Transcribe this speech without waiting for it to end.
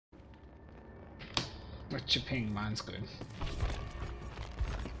What's your ping? Mine's good.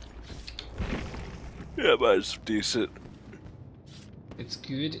 Yeah, mine's decent. It's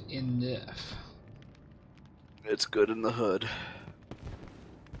good enough. It's good in the hood.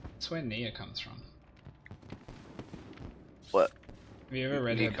 That's where Nia comes from. What? Have you ever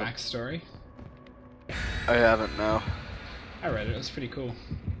read her backstory? I haven't, no. I read it, it was pretty cool.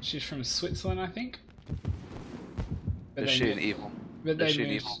 She's from Switzerland, I think? Is she an evil? Is she an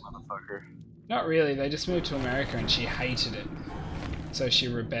evil motherfucker? Not really, they just moved to America and she hated it. So she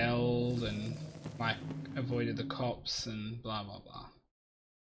rebelled and, like, avoided the cops and blah blah blah.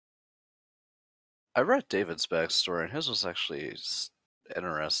 I read David's backstory and his was actually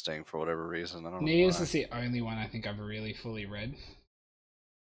interesting for whatever reason. I don't know Nia's why. is the only one I think I've really fully read.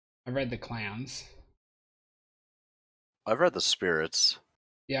 I read the clowns. I've read the spirits.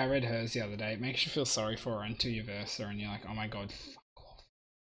 Yeah, I read hers the other day. It makes you feel sorry for her until you verse her and you're like, oh my god, fuck off.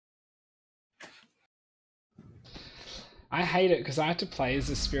 I hate it because I have to play as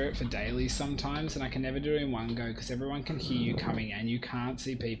a spirit for dailies sometimes and I can never do it in one go because everyone can hear you coming and you can't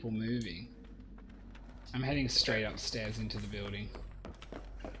see people moving. I'm heading straight upstairs into the building.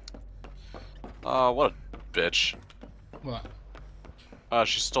 What a bitch. What?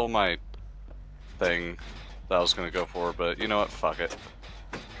 She stole my thing that I was gonna go for, but you know what? Fuck it.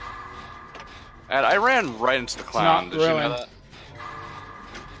 And I ran right into the clown. Did you know that?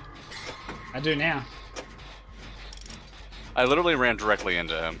 I do now. I literally ran directly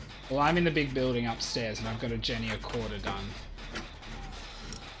into him. Well, I'm in the big building upstairs and I've got a Jenny a quarter done.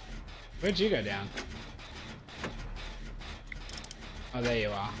 Where'd you go down? Oh, there you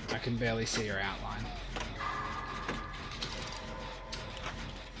are. I can barely see your outline.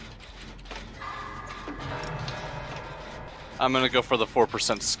 I'm gonna go for the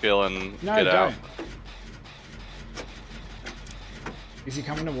 4% skill and no, get don't. out. Is he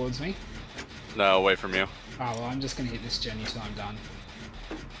coming towards me? No, away from you. Oh, well, I'm just gonna hit this Jenny till I'm done.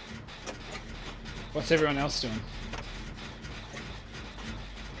 What's everyone else doing?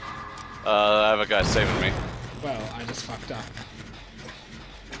 I have a guy saving me. Well, I just fucked up.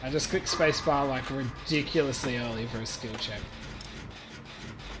 I just clicked spacebar like ridiculously early for a skill check.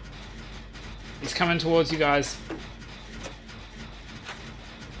 He's coming towards you guys.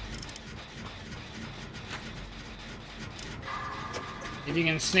 If you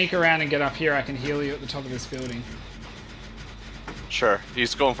can sneak around and get up here, I can heal you at the top of this building. Sure.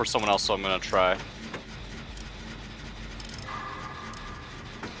 He's going for someone else, so I'm gonna try.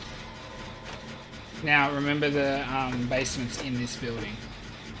 Now, remember the basement's in this building.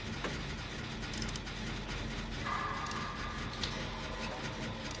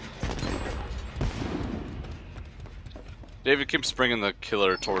 David keeps bringing the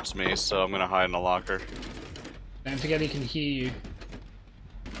killer towards me, so I'm gonna hide in a locker. Don't forget he can hear you.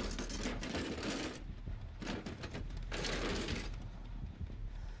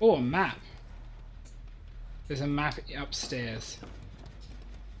 Oh, a map. There's a map upstairs.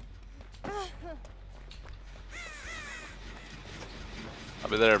 I'll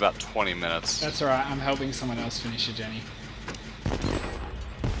be there in about 20 minutes. That's alright, I'm helping someone else finish a Jenny.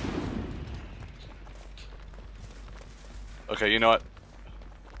 Okay, you know what?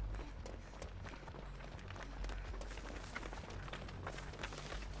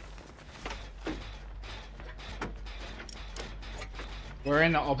 We're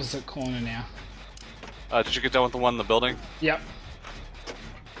in the opposite corner now. Did you get done with the one in the building? Yep.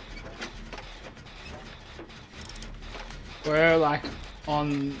 We're like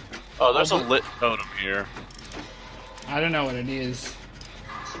on... Oh, there's a lit totem here. I don't know what it is.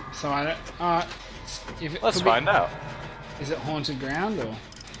 So I don't... if it Let's find out. Is it haunted ground or...?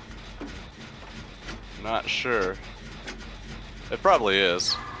 Not sure. It probably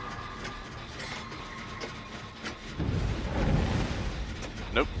is.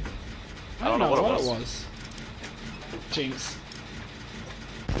 Nope. I don't know what it was. Jinx.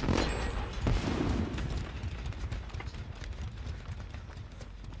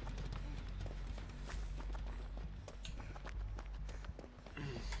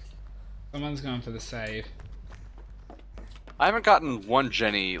 Someone's going for the save. I haven't gotten one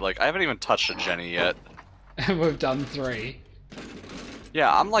Jenny, like, I haven't even touched a Jenny yet. We've done 3.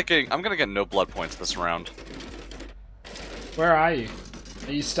 Yeah, I'm gonna get no blood points this round. Where are you?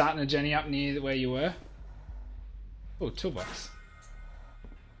 Are you starting a Jenny up near where you were? Oh, toolbox.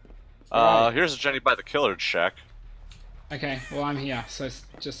 Here's a Jenny by the killer shack. Okay, well I'm here, so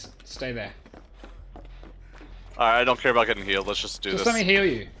just stay there. Alright, I don't care about getting healed, let's just do this. Just let me heal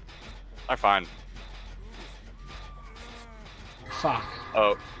you. I'm fine. Fuck.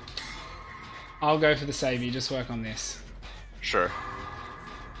 Oh. I'll go for the save, you just work on this. Sure.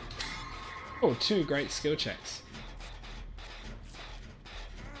 Oh, 2 great skill checks.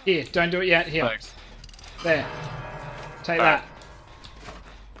 Here, don't do it yet. Here. Thanks. There. Take All that. right.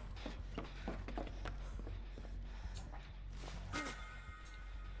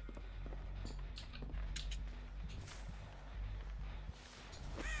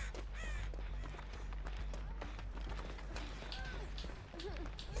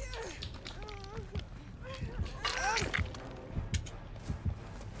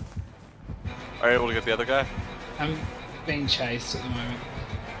 Are you able to get the other guy? I'm being chased at the moment.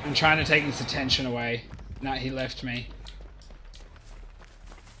 I'm trying to take his attention away. No, he left me.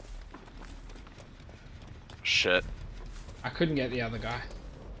 Shit. I couldn't get the other guy.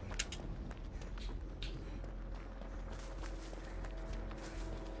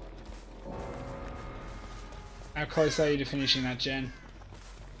 How close are you to finishing that gen?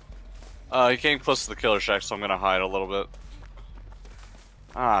 He came close to the killer shack, so I'm gonna hide a little bit.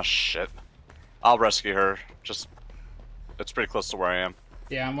 Ah, shit. I'll rescue her. Just, it's pretty close to where I am.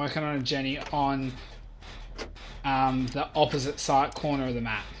 Yeah, I'm working on a Jenny on the opposite side corner of the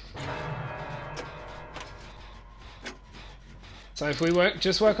map. So if we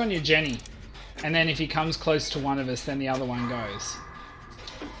just work on your Jenny, and then if he comes close to one of us, then the other one goes.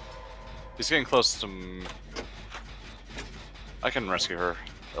 He's getting close to I can rescue her.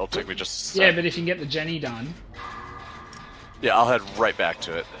 It'll take me just a sec. Yeah, but if you can get the Jenny done... Yeah, I'll head right back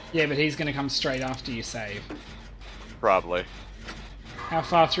to it. Yeah, but he's going to come straight after you save. Probably. How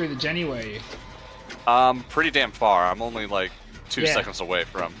far through the Jenny were you? Pretty damn far. I'm only like 2 seconds away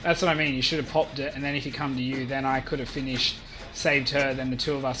from. That's what I mean. You should have popped it, and then if he come to you, then I could have finished, saved her, then the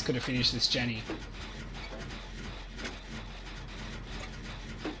 2 of us could have finished this Jenny.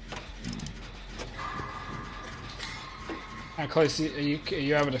 How close are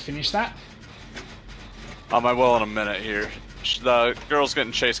you able to finish that? I will in a minute here. The girl's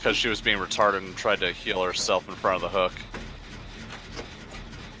getting chased because she was being retarded and tried to heal herself in front of the hook.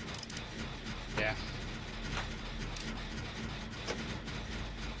 Yeah.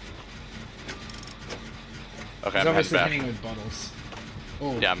 Okay, He's I'm obviously heading hitting with bottles.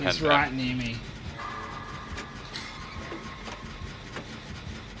 Oh, Yeah, I'm he's heading right back. near me.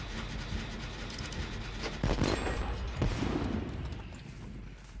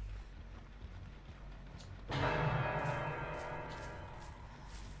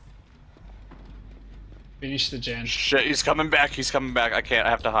 Finish the gen. Shit, he's coming back. He's coming back. I can't.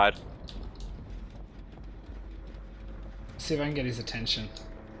 I have to hide. See if I can get his attention.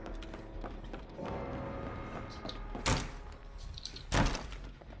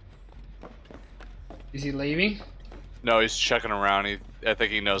 Is he leaving? No, he's checking around. I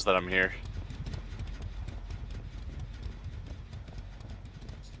think he knows that I'm here.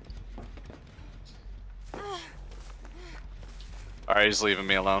 Alright, he's leaving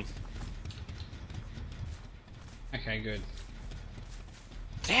me alone. Okay, good.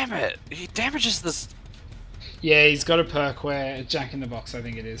 Damn it! He damages this. Yeah, he's got a perk where Jack in the Box, I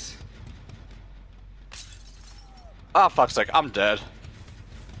think it is. Ah, fuck's sake, I'm dead.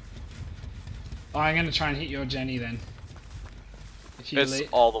 Oh, I'm gonna try and hit your Jenny then. If you It's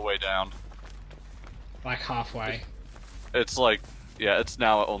all the way down. like halfway. It's like, yeah, it's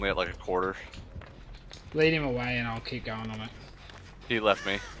now only at like a quarter. Lead him away and I'll keep going on it. He left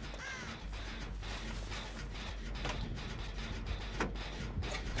me.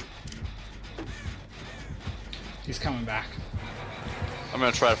 He's coming back. I'm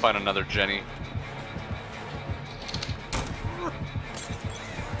gonna try to find another Jenny.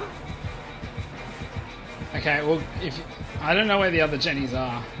 Okay, well, if I don't know where the other Jennies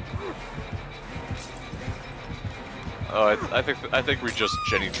are. Oh, I think we just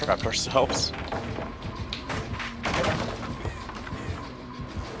Jenny trapped ourselves.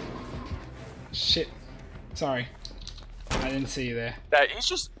 Shit. Sorry. I didn't see you there. Yeah, he's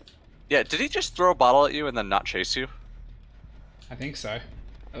just. Yeah, did he just throw a bottle at you and then not chase you? I think so.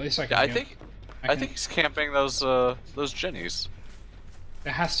 At least I can Yeah, hear. I think he's camping those Jennies.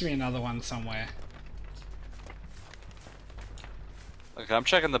 There has to be another one somewhere. Okay, I'm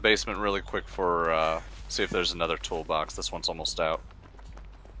checking the basement really quick for see if there's another toolbox. This one's almost out.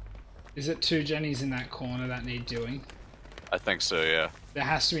 Is it 2 Jennies in that corner that need doing? I think so, yeah. There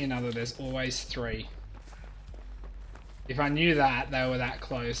has to be another. There's always 3. If I knew that they were that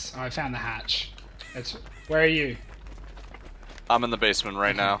close, I found the hatch. Where are you? I'm in the basement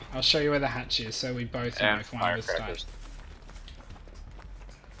right now. I'll show you where the hatch is, so we both know And if one of us dies. firecrackers.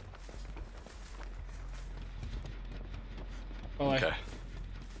 Follow. Okay.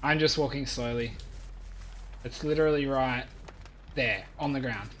 I'm just walking slowly. It's literally right there, on the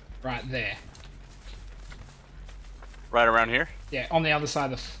ground. Right there. Right around here? Yeah, on the other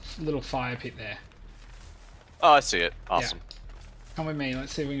side of the little fire pit there. Oh, I see it. Awesome. Yeah. Come with me.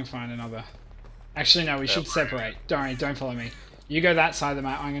 Let's see if we can find another. Actually, no. We should separate. Don't follow me. You go that side of the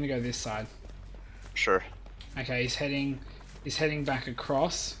map. I'm gonna go this side. Sure. Okay. He's heading back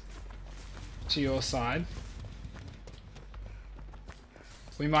across to your side.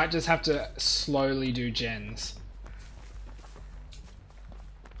 We might just have to slowly do gens.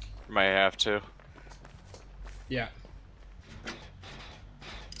 May have to. Yeah.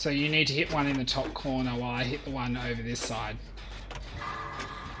 So you need to hit one in the top corner while I hit the one over this side.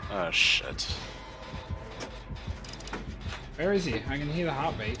 Oh shit. Where is he? I can hear the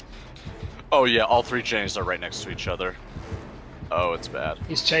heartbeat. Oh yeah, all 3 Jennies are right next to each other. Oh, it's bad.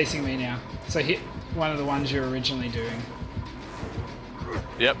 He's chasing me now. So hit one of the ones you're originally doing.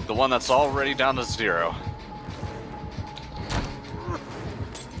 Yep, the one that's already down to 0.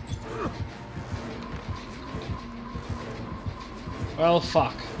 Well,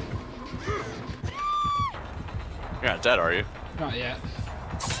 fuck. You're not dead, are you? Not yet.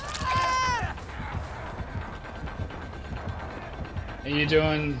 Are you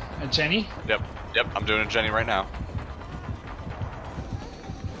doing a Jenny? Yep, I'm doing a Jenny right now.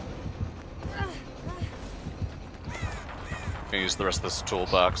 Gonna use the rest of this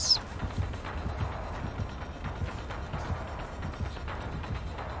toolbox.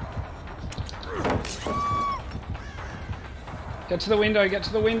 Get to the window, get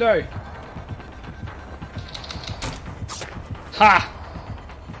to the window! Ha!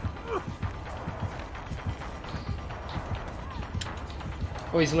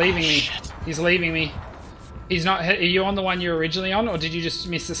 Oh, he's leaving me. Shit. He's leaving me. He's not. Are you on the one you were originally on, or did you just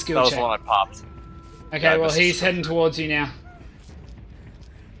miss the skill check? That was the one I popped. Okay, Yeah, well, he's heading towards you now.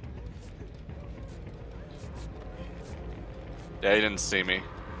 Yeah, he didn't see me.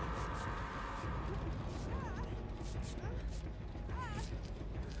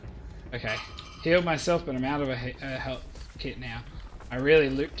 Okay. Healed myself, but I'm out of a health kit now. I really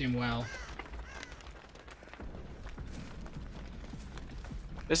looped him well.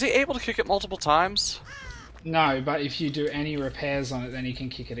 Is he able to kick it multiple times? No, but if you do any repairs on it, then he can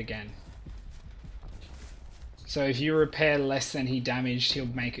kick it again. So if you repair less than he damaged, he'll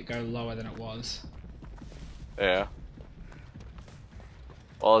make it go lower than it was. Yeah.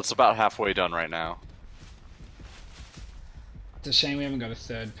 Well, it's about halfway done right now. It's a shame we haven't got a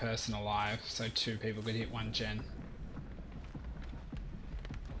third person alive, so 2 people could hit 1 gen.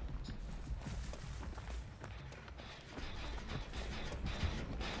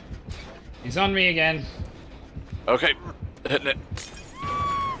 He's on me again. Okay, hitting it.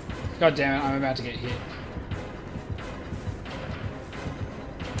 God damn it, I'm about to get hit.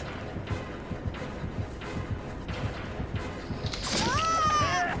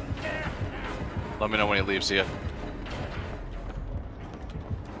 Let me know when he leaves you.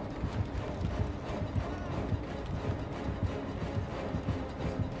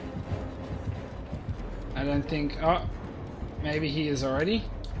 I don't think... Oh, maybe he is already?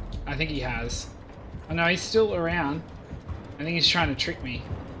 I think he has. Oh no, he's still around. I think he's trying to trick me.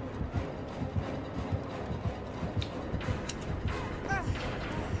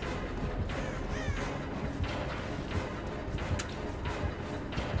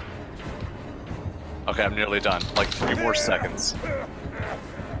 Okay, I'm nearly done. Like 3 more seconds.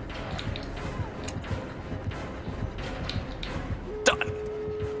 Done.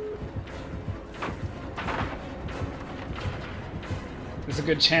 There's a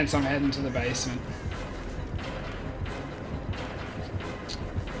good chance I'm heading to the basement.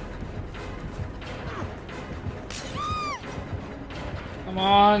 Come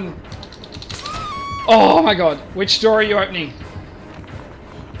on! Oh my god! Which door are you opening?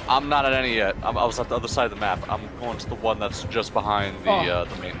 I'm not at any yet. I was at the other side of the map. I'm going to the one that's just behind the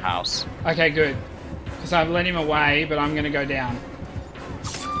main house. Okay, good. Because I've led him away, but I'm going to go down.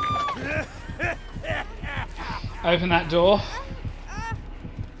 Open that door.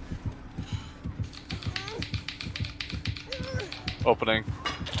 Opening.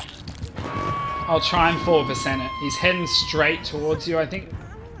 I'll try and 4% it. He's heading straight towards you, I think.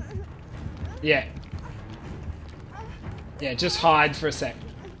 Yeah. Yeah, just hide for a sec.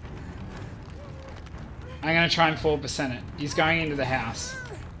 I'm going to try and 4% it. He's going into the house.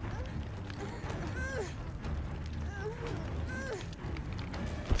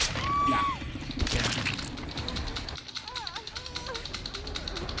 Nah. Yeah.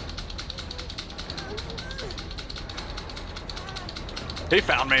 He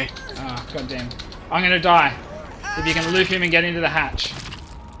found me. Oh, goddamn. I'm going to die. If you can loop him and get into the hatch.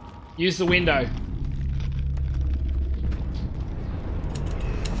 Use the window.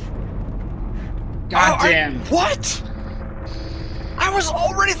 Goddamn. What? I was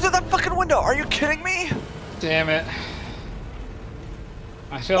already through that fucking window. Are you kidding me? Damn it.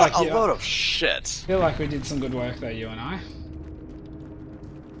 I feel What like a load of shit. I feel like we did some good work though, you and I.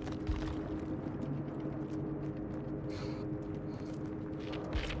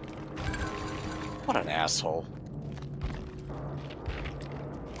 What an asshole.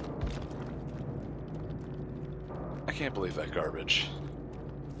 I can't believe that garbage.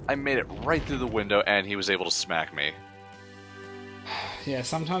 I made it right through the window and he was able to smack me. Yeah,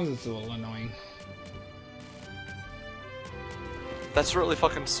 sometimes it's a little annoying. That's really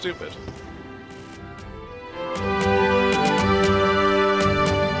fucking stupid.